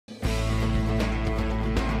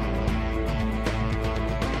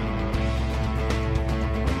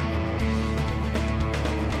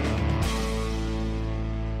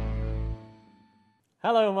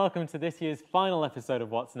Hello and welcome to this year's final episode of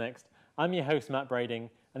What's Next. I'm your host Matt Brading,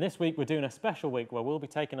 and this week we're doing a special week where we'll be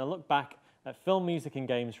taking a look back at film, music and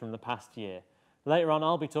games from the past year. Later on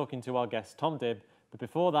I'll be talking to our guest Tom Dibb, but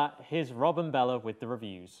before that here's Rob and Bella with the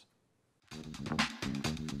reviews.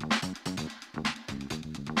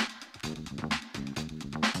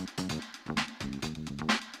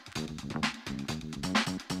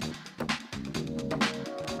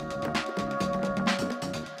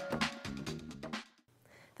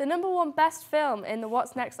 The #1 best film in the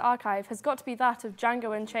What's Next archive has got to be that of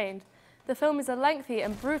Django Unchained. The film is a lengthy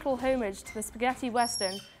and brutal homage to the spaghetti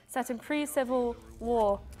western set in pre-Civil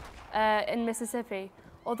War in Mississippi.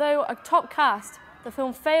 Although a top cast, the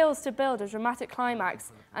film fails to build a dramatic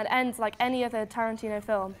climax and ends like any other Tarantino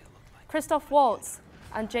film. Christoph Waltz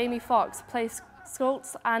and Jamie Foxx play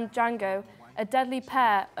Schultz and Django, a deadly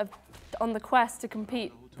pair on the quest to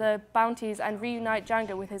compete the bounties and reunite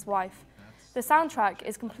Django with his wife. The soundtrack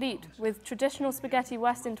is complete with traditional spaghetti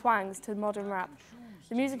western twangs to modern rap.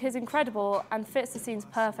 The music is incredible and fits the scenes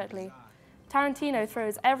perfectly. Tarantino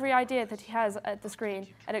throws every idea that he has at the screen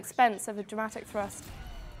at expense of a dramatic thrust.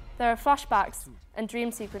 There are flashbacks and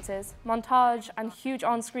dream sequences, montage and huge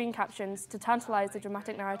on-screen captions to tantalize the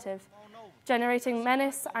dramatic narrative. Generating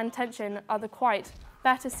menace and tension are the quite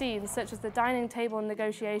better scenes such as the dining table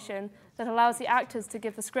negotiation that allows the actors to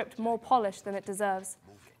give the script more polish than it deserves.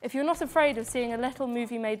 If you're not afraid of seeing a little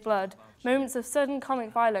movie-made blood, moments of sudden comic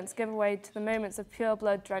violence give way to the moments of pure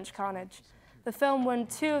blood-drenched carnage. The film won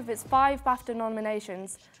 2 of its 5 BAFTA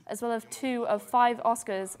nominations, as well as 2 of 5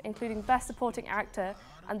 Oscars, including Best Supporting Actor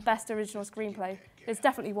and Best Original Screenplay. It's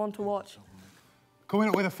definitely one to watch. Coming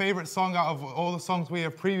up with a favourite song out of all the songs we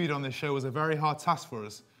have previewed on this show was a very hard task for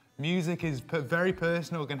us. Music is very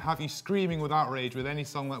personal, can have you screaming with outrage with any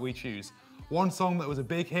song that we choose. One song that was a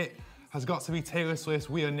big hit has got to be Taylor Swift's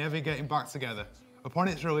We Are Never Getting Back Together. Upon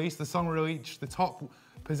its release, the song reached the top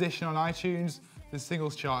position on iTunes, the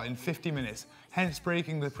singles chart, in 50 minutes, hence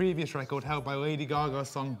breaking the previous record held by Lady Gaga's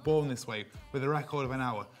song Born This Way with a record of an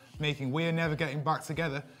hour, making We Are Never Getting Back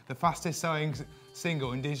Together the fastest selling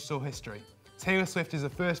single in digital history. Taylor Swift is the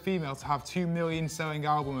first female to have 2 million selling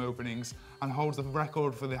album openings and holds the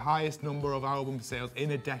record for the highest number of album sales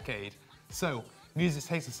in a decade. So, music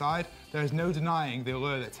takes aside, there is no denying the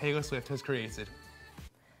allure that Taylor Swift has created.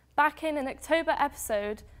 Back in an October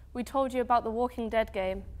episode, we told you about the Walking Dead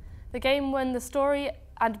game. The game won the Story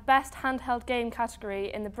and Best Handheld Game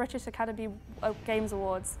category in the British Academy Games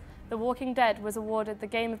Awards. The Walking Dead was awarded the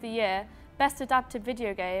Game of the Year, Best Adapted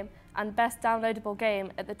Video Game, and Best Downloadable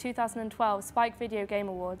Game at the 2012 Spike Video Game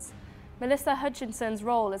Awards. Melissa Hutchinson's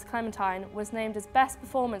role as Clementine was named as Best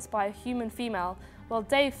Performance by a Human Female, while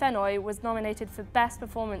Dave Fennoy was nominated for Best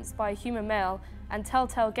Performance by a Human Male, and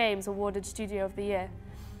Telltale Games awarded Studio of the Year.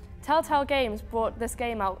 Telltale Games brought this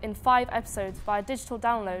game out in 5 episodes via digital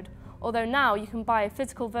download, although now you can buy a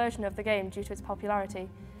physical version of the game due to its popularity.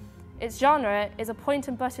 Its genre is a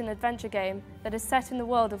point-and-button adventure game that is set in the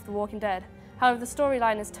world of The Walking Dead. However, the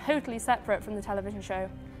storyline is totally separate from the television show.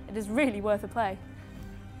 It is really worth a play.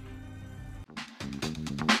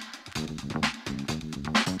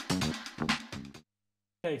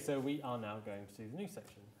 Okay, so we are now going to the news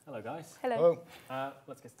section. Hello guys. Hello.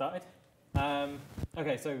 Let's get started.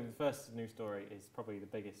 Okay, so the first news story is probably the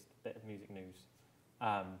biggest bit of music news,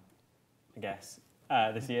 I guess,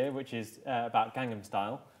 this year, which is about Gangnam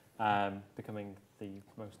Style becoming the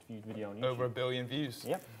most viewed video on YouTube. Over 1 billion views.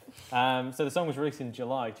 Yep. So the song was released in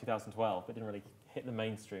July 2012, but didn't really hit the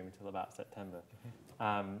mainstream until about September.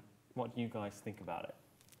 What do you guys think about it?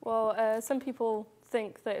 Well, some people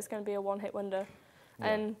think that it's going to be a one-hit wonder. Yeah.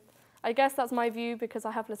 And I guess that's my view because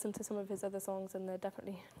I have listened to some of his other songs and they're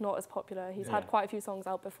definitely not as popular. He's had quite a few songs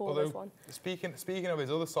out before this one. Speaking of his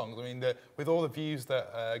other songs, I mean, with all the views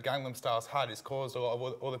that Gangnam Style's had, it's caused a lot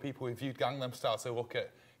of other people who viewed Gangnam Style to look at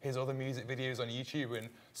his other music videos on YouTube, and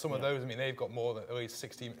some of those, I mean, they've got more than at least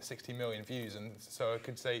 60 million views, and so you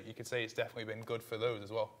could say it's definitely been good for those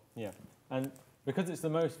as well. Yeah, and because it's the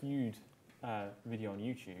most viewed video on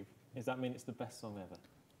YouTube, does that mean it's the best song ever?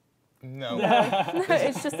 No.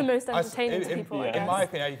 It's just the most entertaining to people, I guess. In my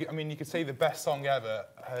opinion, you could say the best song ever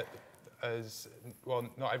as, well,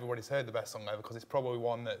 not everybody's heard the best song ever because it's probably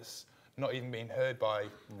one that's not even being heard by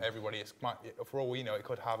everybody. For all we know, it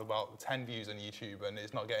could have about 10 views on YouTube and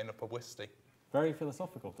it's not getting enough publicity. Very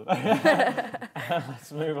philosophical today.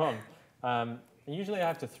 Let's move on. Usually I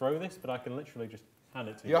have to throw this, but I can literally just hand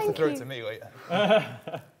it to you. You have to throw it to me later.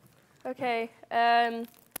 Okay.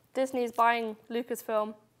 Disney is buying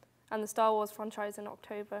Lucasfilm and the Star Wars franchise in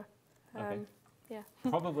October. Okay. Yeah.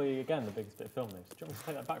 Probably, again, the biggest bit of film news. Do you want me to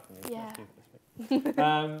take that back from you?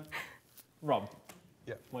 Yeah. Rob,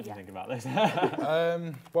 Yeah. What do you think about this?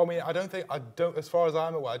 Well, I mean, as far as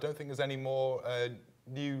I'm aware, I don't think there's any more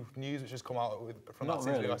new news which has come out from that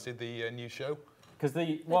since we last did the new show. Because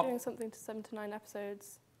they're doing something to 7 to 9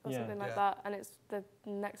 episodes or something like that, and the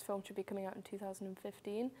next film should be coming out in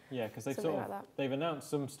 2015. Yeah, because they've announced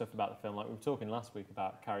some stuff about the film. Like we were talking last week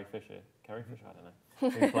about Carrie Fisher, I don't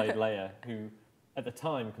know, who played Leia, who at the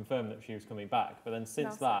time confirmed that she was coming back, but then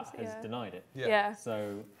since has denied it. Yeah.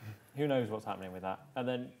 So who knows what's happening with that? And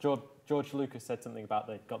then George Lucas said something about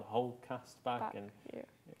they've got the whole cast back. And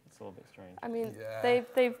it's all a bit strange. I mean,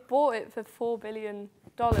 they've bought it for $4 billion,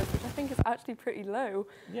 which I think is actually pretty low.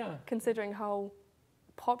 Yeah. Considering how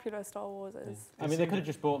popular Star Wars is. I mean, they could have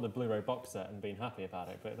just bought the Blu-ray box set and been happy about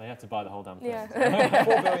it, but they had to buy the whole damn thing. Yeah.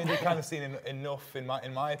 $4 billion you kind of seen enough in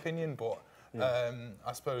my opinion, but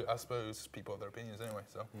I suppose people have their opinions anyway.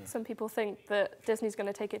 So some people think that Disney's going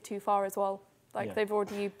to take it too far as well. Like they've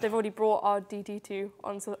already brought R2-D2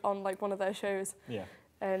 on like one of their shows. Yeah.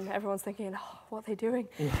 And everyone's thinking, oh, what are they doing?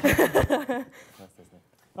 Yeah. That's Disney.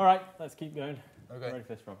 All right, let's keep going. Okay. Where is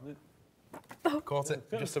this from? Caught it.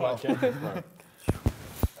 Just about.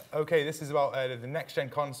 Okay, this is about the next-gen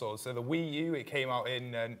consoles. So the Wii U, it came out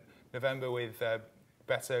in November with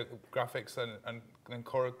better graphics than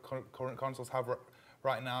current consoles have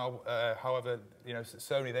right now. However, you know,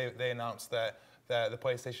 Sony they announced the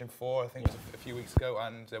PlayStation 4, I think it was a few weeks ago,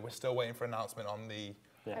 and we're still waiting for an announcement on the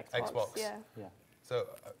Xbox. Yeah. So,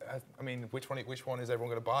 I mean, which one is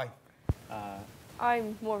everyone going to buy?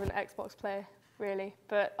 I'm more of an Xbox player, really,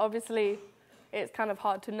 but obviously it's kind of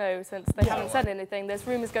hard to know since they haven't said anything. There's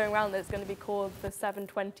rumours going around that it's going to be called the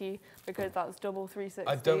 720 because that's double 360.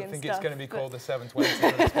 I don't think it's going to be called the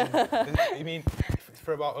 720. I mean,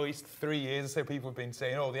 for about at least 3 years or so, people have been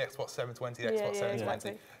saying, oh, the Xbox 720, the Xbox 720.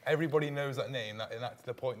 Exactly. Everybody knows that name, and that's to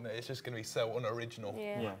the point that it's just going to be so unoriginal.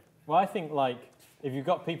 Yeah. Well, I think, like, if you've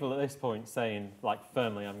got people at this point saying, like,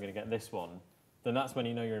 firmly, I'm going to get this one, then that's when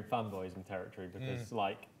you know you're in fanboyism territory, because,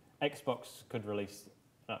 like, Xbox could release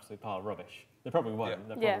an absolute pile of rubbish. They probably won't.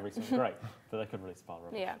 They'll probably release something great, but they could release a pile of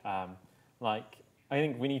rubbish. Yeah. Like, I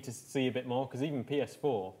think we need to see a bit more, because even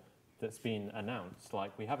PS4 that's been announced,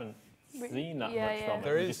 like, we haven't seen that much from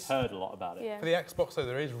it. We just heard a lot about it. Yeah. For the Xbox, though,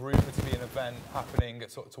 there is rumoured to be an event happening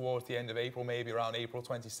at, towards the end of April, maybe around April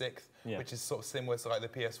 26th, which is sort of similar to like the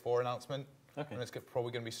PS4 announcement. Okay. And it's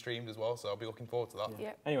probably going to be streamed as well, so I'll be looking forward to that.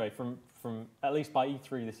 Yeah. Anyway, from at least by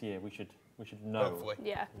E3 this year, we should know. Hopefully.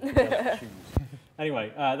 Yeah.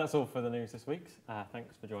 Anyway, that's all for the news this week.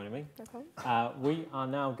 Thanks for joining me. No problem. We are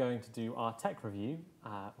now going to do our tech review,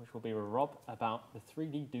 which will be with Rob about the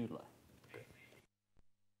 3D Doodler.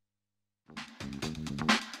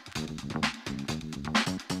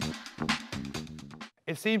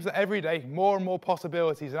 It seems that every day more and more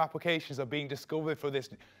possibilities and applications are being discovered for this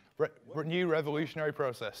new revolutionary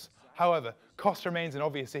process. However, cost remains an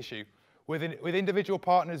obvious issue. With individual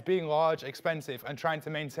partners being large, expensive, and trying to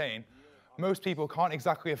maintain, most people can't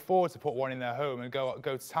exactly afford to put one in their home and go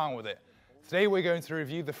to town with it. Today we're going to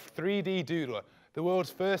review the 3D Doodler, the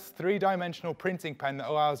world's first three-dimensional printing pen that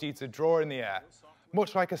allows you to draw in the air.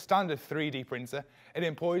 Much like a standard 3D printer, it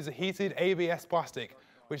employs a heated ABS plastic,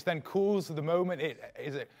 which then cools the moment it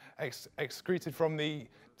is excreted from the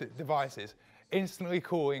devices, instantly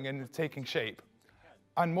cooling and taking shape.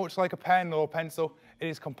 And much like a pen or pencil, it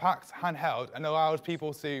is compact, handheld, and allows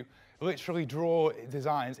people to literally draw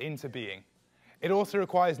designs into being. It also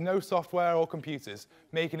requires no software or computers,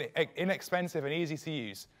 making it inexpensive and easy to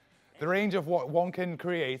use. The range of what one can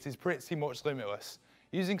create is pretty much limitless.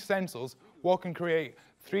 Using stencils, one can create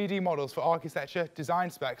 3D models for architecture, design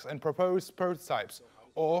specs, and proposed prototypes.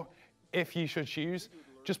 Or, if you should choose,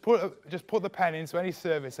 just put the pen into any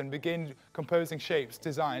service and begin composing shapes,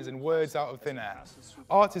 designs, and words out of thin air.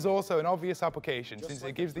 Art is also an obvious application, since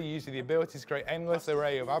it gives the user the ability to create an endless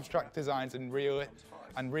array of abstract designs and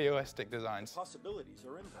realistic designs.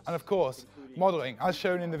 And of course, modeling, as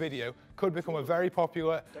shown in the video, could become a very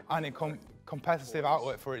popular and competitive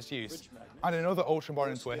outlet for its use. And another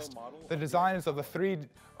ultra-modern twist, the designers of the 3D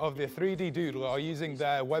Doodler are using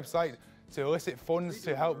their website to elicit funds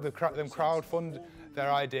to help them crowdfund their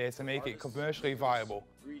idea to make it commercially viable.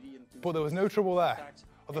 But there was no trouble there.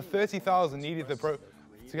 Of the 30,000 needed to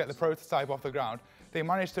get the prototype off the ground, they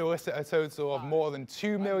managed to elicit a total of more than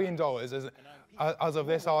 $2 million as of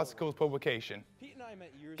this article's publication.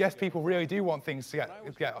 Guess people really do want things to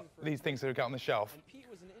get these things to get on the shelf.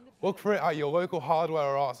 Look for it at your local hardware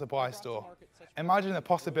or art supply store. Imagine the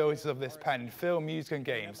possibilities of this pen in film, music, and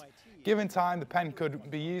games. Given time, the pen could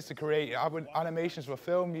be used to create animations for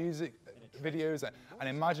film, music, videos, and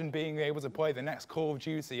imagine being able to play the next Call of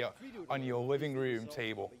Duty on your living room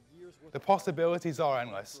table. The possibilities are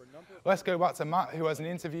endless. Let's go back to Matt, who has an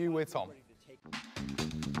interview with Tom.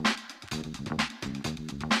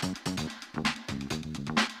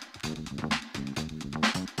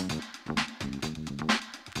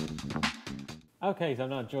 Okay, so I'm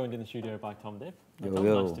now joined in the studio by Tom Dibb. Yo, Tom,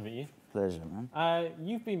 yo. nice to meet you. Pleasure, man.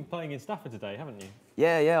 You've been playing in Stafford today, haven't you?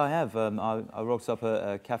 Yeah, I have. I rocked up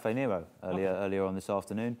at Cafe Nero earlier on this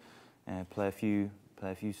afternoon, and play a few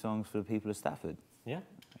songs for the people of Stafford. Yeah.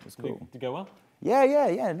 It was cool. Did it go well?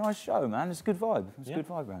 Yeah. Nice show, man. It's a good vibe. It's a good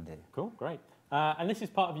vibe around here. Cool, great. And this is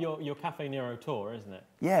part of your Cafe Nero tour, isn't it?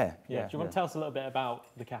 Yeah. Do you want to tell us a little bit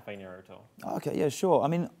about the Cafe Nero tour? Okay, yeah, sure. I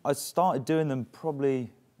mean, I started doing them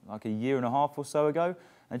probably like a year and a half or so ago,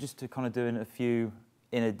 and just to kind of doing a few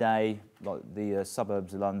in a day, like the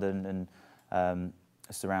suburbs of London and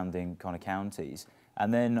surrounding kind of counties.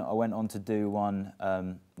 And then I went on to do one,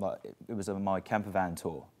 like it was my camper van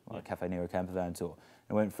tour, like Cafe Nero camper van tour.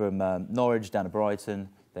 I went from Norwich down to Brighton,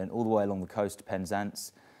 then all the way along the coast to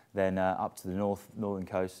Penzance, then up to the northern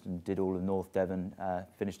coast and did all of North Devon,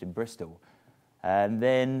 finished in Bristol. And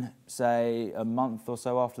then, say, a month or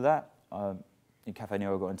so after that, Cafe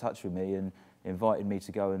Nero got in touch with me and invited me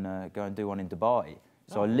to go and do one in Dubai.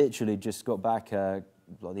 So I literally just got back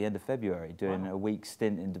like the end of February, doing a week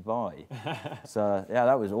stint in Dubai. So yeah,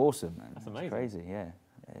 that was awesome, man. That's amazing. It's crazy, yeah.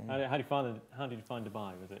 How did you find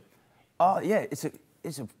Dubai? Was it? Oh yeah,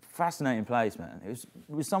 it's a fascinating place, man. It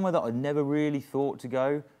was somewhere that I never really thought to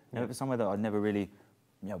go. Never somewhere that I never really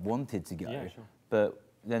wanted to go. Yeah, sure. But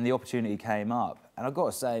then the opportunity came up, and I got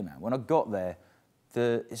to say, man, when I got there,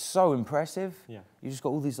 it's so impressive. Yeah. You just got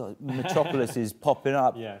all these like metropolises popping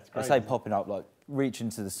up. Yeah, it's crazy. I say popping up, like reaching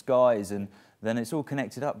to the skies, and then it's all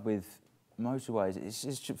connected up with motorways. It's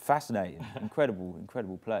just fascinating,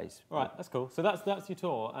 incredible place. All right, that's cool. So that's your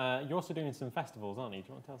tour. You're also doing some festivals, aren't you? Do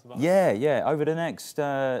you want to tell us about that? Yeah. Over the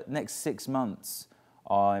next 6 months,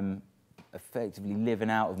 I'm effectively living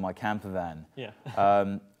out of my camper van. Yeah.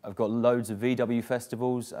 I've got loads of VW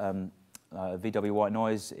festivals. VW White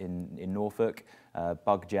Noise in Norfolk,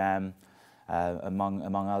 Bug Jam,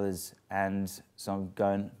 among others, and so I'm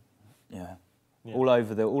going, all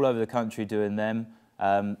over the country doing them.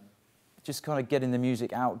 Just kind of getting the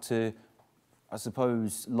music out to, I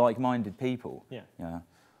suppose, like-minded people. Yeah.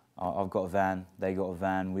 I've got a van, they got a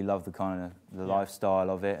van. We love the lifestyle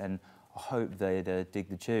of it, and I hope they dig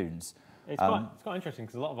the tunes. It's quite interesting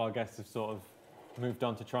because a lot of our guests have sort of moved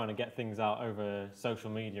on to trying to get things out over social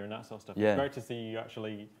media and that sort of stuff. Yeah. It's great to see you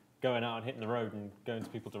actually going out and hitting the road and going to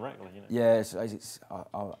people directly. Yeah,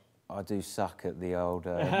 I do suck at the old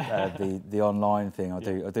the online thing. I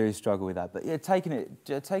do struggle with that. But yeah, taking it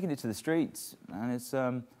to the streets, and it's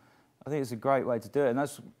I think it's a great way to do it.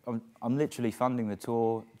 And I'm literally funding the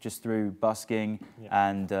tour just through busking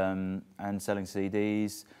and selling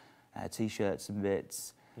CDs, T-shirts and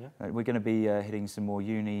bits. Yeah. We're going to be hitting some more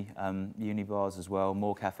uni bars as well,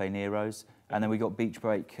 more Cafe Neros, and then we got Beach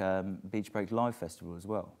Break Live Festival as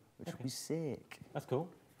well, which will be sick. That's cool.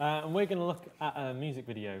 And we're going to look at a music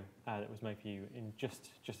video that was made for you in just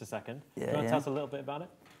a second. Do you want to tell us a little bit about it?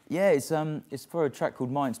 Yeah, it's for a track called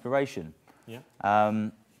My Inspiration. Yeah.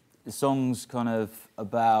 The song's kind of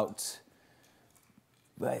about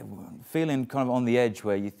feeling kind of on the edge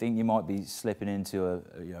where you think you might be slipping into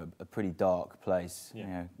a pretty dark place,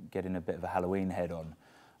 getting a bit of a Halloween head on,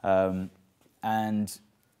 and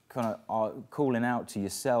kind of calling out to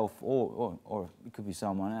yourself or it could be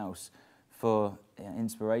someone else for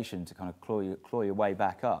inspiration to kind of claw your way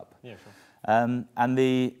back up. Yeah, sure. And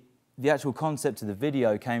the actual concept of the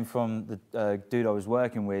video came from the dude I was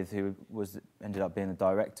working with, who ended up being the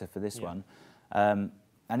director for this one. And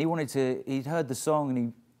he'd heard the song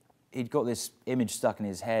and he'd got this image stuck in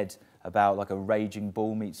his head about like a raging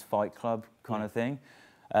bull meets Fight Club kind of thing.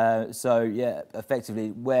 So yeah,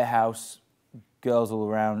 effectively warehouse, girls all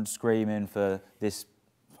around screaming for this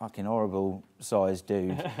fucking horrible sized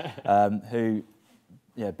dude who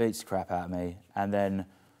beats the crap out of me. And then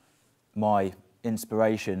my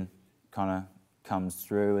inspiration kind of comes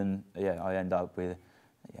through and I end up with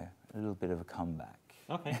a little bit of a comeback.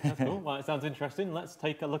 Okay, that's cool. Well, it sounds interesting. Let's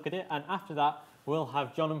take a look at it. And after that, we'll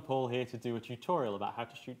have John and Paul here to do a tutorial about how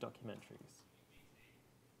to shoot documentaries.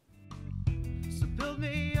 So build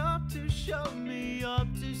me up to show me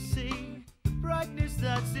up to see the brightness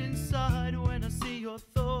that's inside. When I see your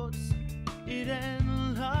thoughts, it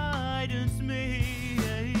enlightens me.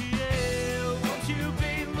 Won't you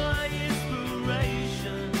be my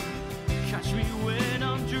inspiration? Catch me when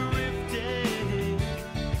I'm drifting.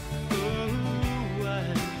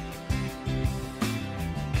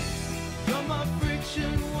 You're my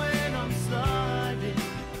friction when I'm sliding,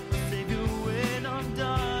 savior when I'm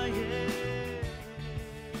dying.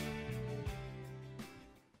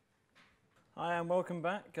 Hi and welcome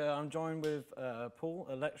back. I'm joined with Paul,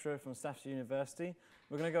 a lecturer from Staffordshire University.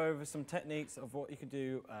 We're going to go over some techniques of what you can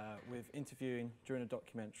do with interviewing during a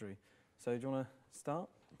documentary. So do you want to start?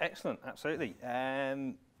 Excellent, absolutely.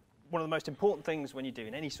 One of the most important things when you're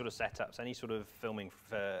doing any sort of setups, any sort of filming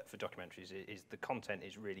for documentaries is the content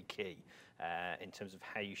is really key in terms of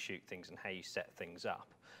how you shoot things and how you set things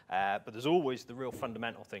up. But there's always the real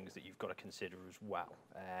fundamental things that you've got to consider as well.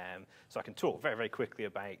 So I can talk very, very quickly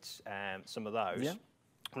about some of those. Yeah.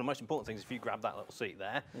 One of the most important things, if you grab that little seat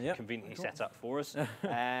there, yep, conveniently set up for us.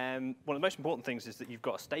 One of the most important things is that you've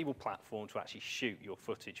got a stable platform to actually shoot your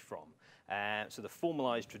footage from. So the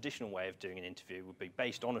formalised traditional way of doing an interview would be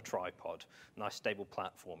based on a tripod, nice stable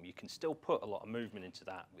platform. You can still put a lot of movement into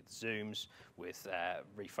that with zooms, with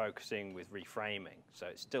refocusing, with reframing. So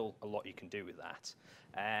it's still a lot you can do with that.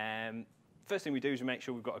 First thing we do is we make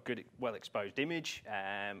sure we've got a good, well-exposed image.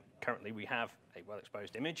 Currently, we have a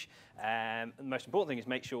well-exposed image. And the most important thing is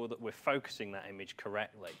make sure that we're focusing that image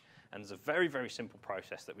correctly. And there's a very, very simple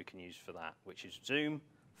process that we can use for that, which is zoom,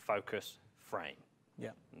 focus, frame. Yeah.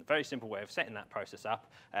 And a very simple way of setting that process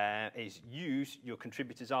up is use your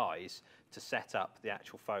contributor's eyes to set up the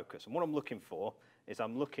actual focus. And what I'm looking for is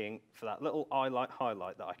I'm looking for that little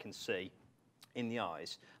highlight that I can see in the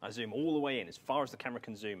eyes. I zoom all the way in as far as the camera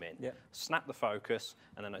can zoom in, yep, snap the focus,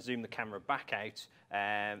 and then I zoom the camera back out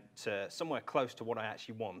to somewhere close to what I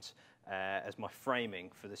actually want as my framing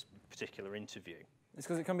for this particular interview. It's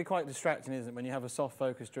because it can be quite distracting, isn't it, when you have a soft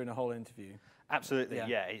focus during a whole interview? Absolutely,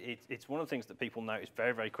 yeah. It's one of the things that people notice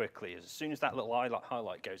very, very quickly is as soon as that little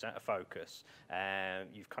highlight goes out of focus,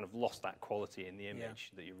 you've kind of lost that quality in the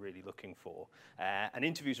image that you're really looking for. And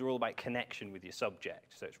interviews are all about connection with your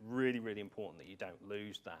subject, so it's really, really important that you don't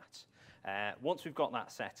lose that. Once we've got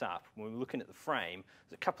that set up, when we're looking at the frame,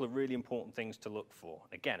 there's a couple of really important things to look for.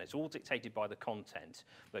 Again, it's all dictated by the content,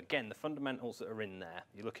 but again, the fundamentals that are in there,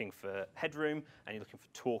 you're looking for headroom and you're looking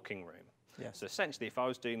for talking room. Yes. So essentially, if I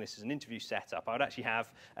was doing this as an interview setup, I would actually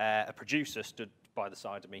have a producer stood by the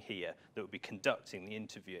side of me here that would be conducting the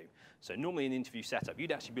interview. So normally in an interview setup,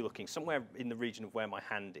 you'd actually be looking somewhere in the region of where my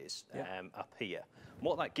hand is, up here. And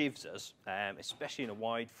what that gives us, especially in a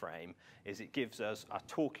wide frame, is it gives us our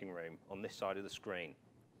talking room on this side of the screen.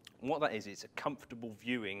 And what that is, it's a comfortable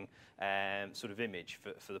viewing sort of image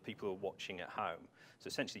for the people who are watching at home. So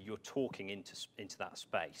essentially, you're talking into that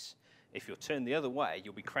space. If you're turned the other way,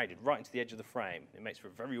 you'll be crowded right into the edge of the frame. It makes for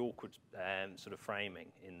a very awkward sort of framing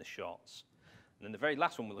in the shots. And then the very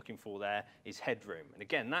last one we're looking for there is headroom. And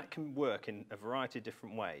again, that can work in a variety of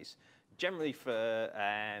different ways. Generally for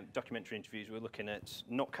documentary interviews, we're looking at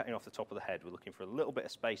not cutting off the top of the head. We're looking for a little bit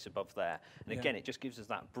of space above there. And again, it just gives us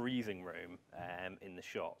that breathing room in the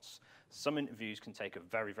shots. Some interviews can take a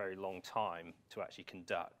very, very long time to actually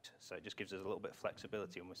conduct. So it just gives us a little bit of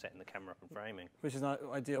flexibility when we're setting the camera up and framing. Which is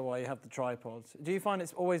ideal why you have the tripods. Do you find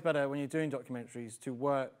it's always better when you're doing documentaries to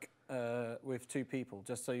work with two people,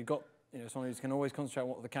 just so you've got someone who can always concentrate on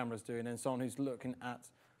what the camera's doing and someone who's looking at...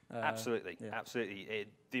 absolutely, absolutely.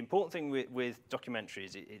 The important thing with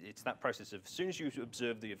documentaries, it's that process of as soon as you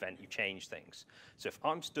observe the event, you change things. So if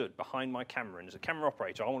I'm stood behind my camera, and as a camera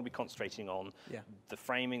operator, I want to be concentrating on the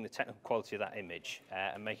framing, the technical quality of that image,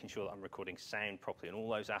 and making sure that I'm recording sound properly and all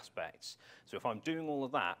those aspects. So if I'm doing all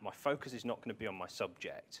of that, my focus is not going to be on my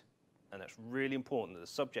subject. And that's really important that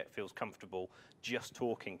the subject feels comfortable just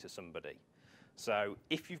talking to somebody. So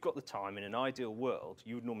if you've got the time, in an ideal world,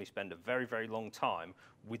 you would normally spend a very, very long time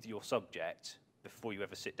with your subject before you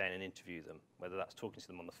ever sit down and interview them, whether that's talking to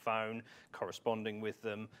them on the phone, corresponding with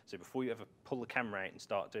them. So before you ever pull the camera out and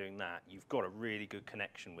start doing that, you've got a really good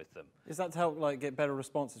connection with them. Is that to help get better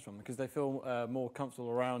responses from them? Because they feel more comfortable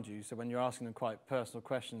around you, so when you're asking them quite personal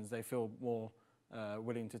questions, they feel more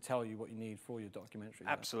willing to tell you what you need for your documentary.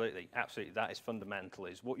 Absolutely, absolutely. That is fundamental.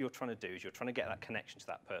 Is what you're trying to do is you're trying to get that connection to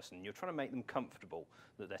that person. You're trying to make them comfortable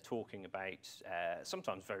that they're talking about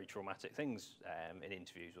sometimes very traumatic things in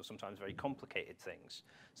interviews, or sometimes very complicated things.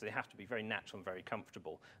 So they have to be very natural and very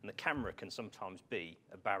comfortable. And the camera can sometimes be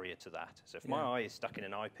a barrier to that. So if my eye is stuck in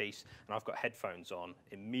an eyepiece and I've got headphones on,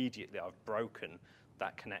 immediately I've broken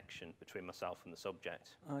that connection between myself and the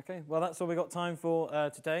subject. Okay, well that's all we've got time for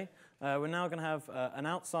today. We're now going to have an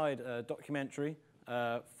outside documentary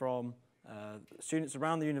from students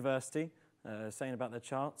around the university saying about their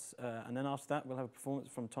charts, and then after that we'll have a performance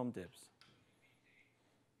from Tom Dibb.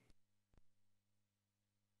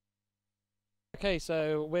 Okay,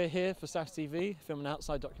 so we're here for Staff TV, filming an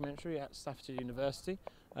outside documentary at Staffordshire University.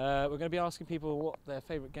 We're going to be asking people what their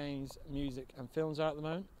favourite games, music and films are at the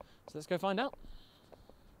moment. So let's go find out.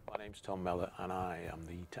 My name's Tom Mellor and I am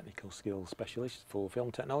the Technical Skills Specialist for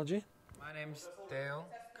Film Technology. My name's Dale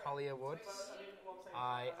Collier Woods.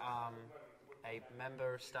 I am a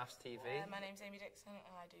member of Staff's TV. My name's Amy Dixon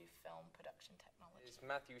and I do film production technology. It's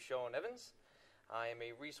Matthew Sean Evans. I am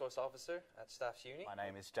a resource officer at Staff's Uni. My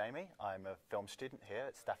name is Jamie. I'm a film student here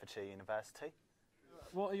at Staffordshire University.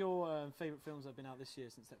 What are your favourite films that have been out this year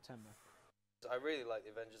since September? I really like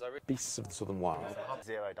the Avengers. Beasts of the Southern Wild.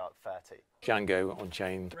 Zero Dark 30. Django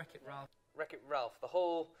Unchained. Wreck-It Ralph. Wreck-It Ralph. The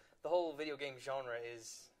whole video game genre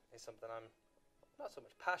is something I'm not so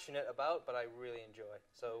much passionate about, but I really enjoy.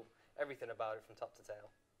 So everything about it from top to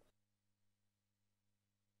tail.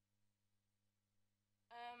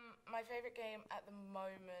 My favourite game at the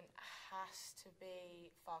moment has to be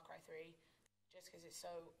Far Cry 3, just because it's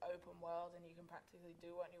so open world and you can practically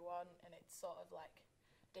do what you want, and it's sort of like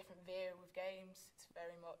a different view with games. It's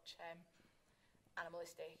very much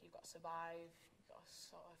animalistic. You've got to survive, you've got to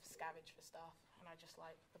sort of scavenge for stuff, and I just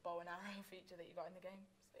like the bow and arrow feature that you got in the game.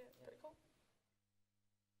 So yeah, it's pretty cool.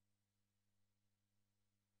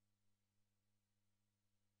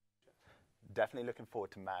 Definitely looking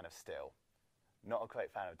forward to Man of Steel. Not a great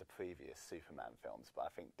fan of the previous Superman films, but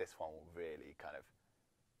I think this one will really kind of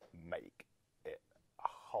make it a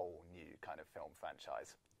whole new kind of film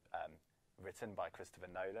franchise. Written by Christopher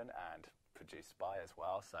Nolan and produced by as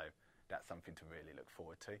well, so that's something to really look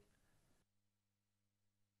forward to.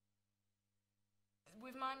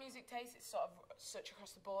 With my music taste, it's sort of such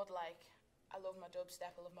across the board. Like, I love my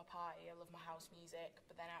dubstep, I love my party, I love my house music,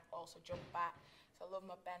 but then I also jump back. So I love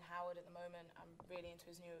my Ben Howard at the moment. I'm really into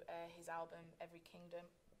his new his album Every Kingdom.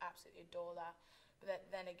 Absolutely adore that. But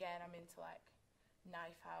then again, I'm into like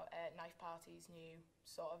Knife Party's new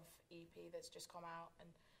sort of EP that's just come out.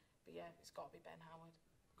 But yeah, it's got to be Ben Howard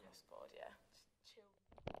across the board. Yeah, just chill.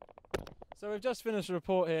 So we've just finished a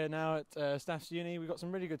report here now at Staff's Uni. We've got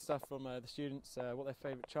some really good stuff from the students, what their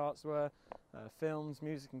favourite charts were, films,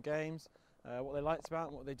 music and games, what they liked about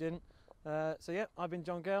and what they didn't. So yeah, I've been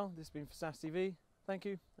John Gale, this has been for Staff's TV. Thank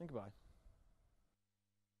you and goodbye.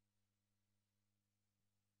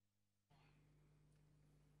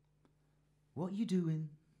 What you doing?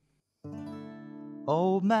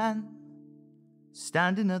 Old man,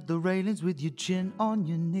 standing at the railings with your chin on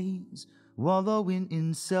your knees, wallowing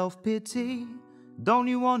in self-pity. Don't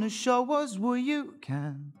you want to show us what you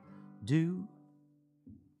can do?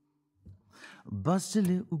 Bust a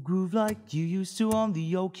little groove like you used to on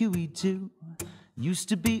the OQE2. Used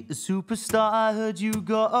to be a superstar, I heard you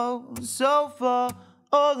go so far.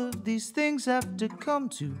 All of these things have to come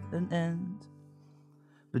to an end.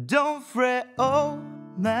 But don't fret, old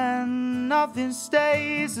man, nothing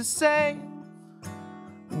stays the same.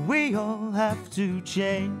 We all have to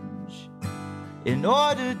change in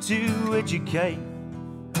order to educate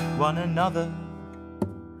one another.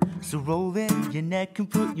 So roll in your neck and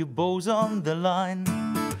put your balls on the line.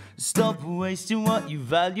 Stop wasting what you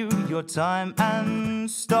value, your time, and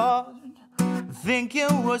start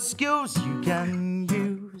thinking what skills you can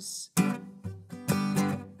use.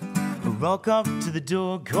 Rock up to the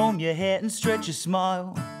door, comb your hair and stretch a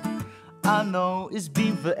smile. I know it's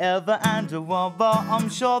been forever and a while, but I'm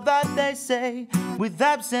sure that they say with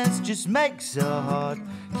absence just makes a heart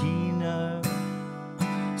keener.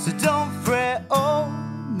 So don't fret, old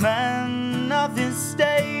man, nothing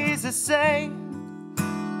stays the same.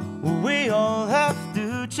 We all have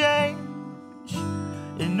to change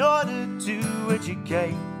in order to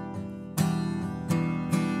educate.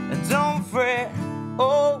 And don't fret,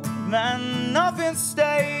 old man, nothing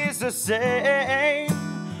stays the same.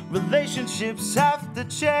 Relationships have to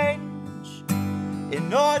change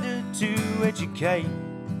in order to educate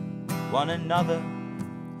one another.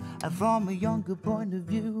 And from a younger point of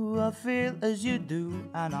view, I feel as you do,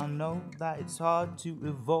 and I know that it's hard to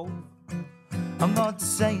evolve. I'm not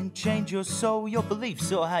saying change your soul, your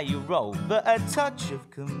beliefs, or how you roll, but a touch of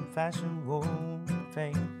compassion won't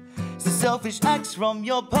fail. So selfish acts from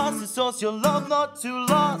your past, the source your love not too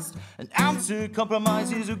lost. An ounce of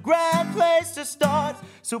compromise is a grand place to start.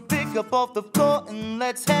 So pick up off the floor and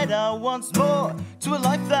let's head out once more to a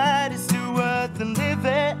life that is too worth the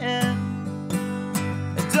living. And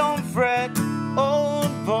don't fret, old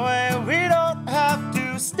boy, we don't have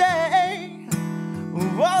to stay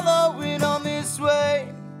wallowing on this way,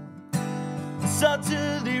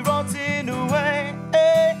 subtly rotting away.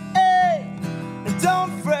 And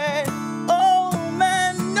don't fret, oh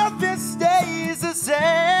man, nothing stays the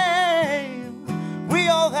same. We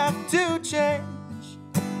all have to change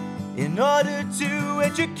in order to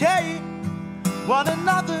educate one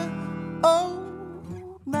another,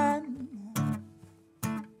 old man.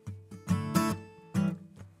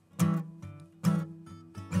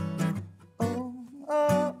 Oh,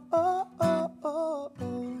 oh, oh, oh,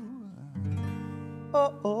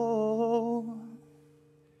 oh, oh.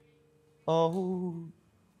 old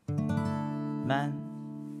man.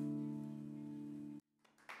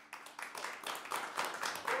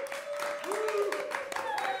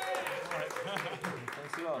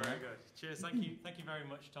 Very good. Cheers. Thank you very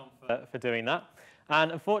much, Tom, for doing that.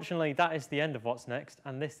 And unfortunately, that is the end of What's Next,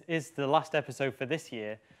 and this is the last episode for this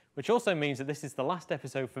year, which also means that this is the last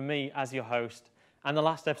episode for me as your host, and the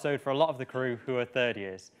last episode for a lot of the crew who are third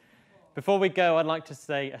years. Before we go, I'd like to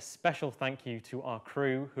say a special thank you to our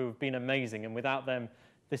crew who have been amazing, and without them,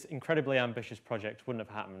 this incredibly ambitious project wouldn't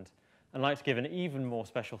have happened. I'd like to give an even more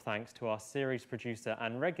special thanks to our series producer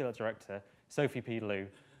and regular director, Sophie P. Liu,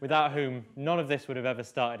 without whom none of this would have ever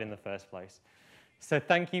started in the first place. So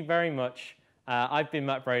thank you very much. I've been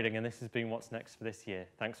Matt Brading, and this has been What's Next for this year.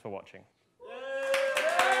 Thanks for watching.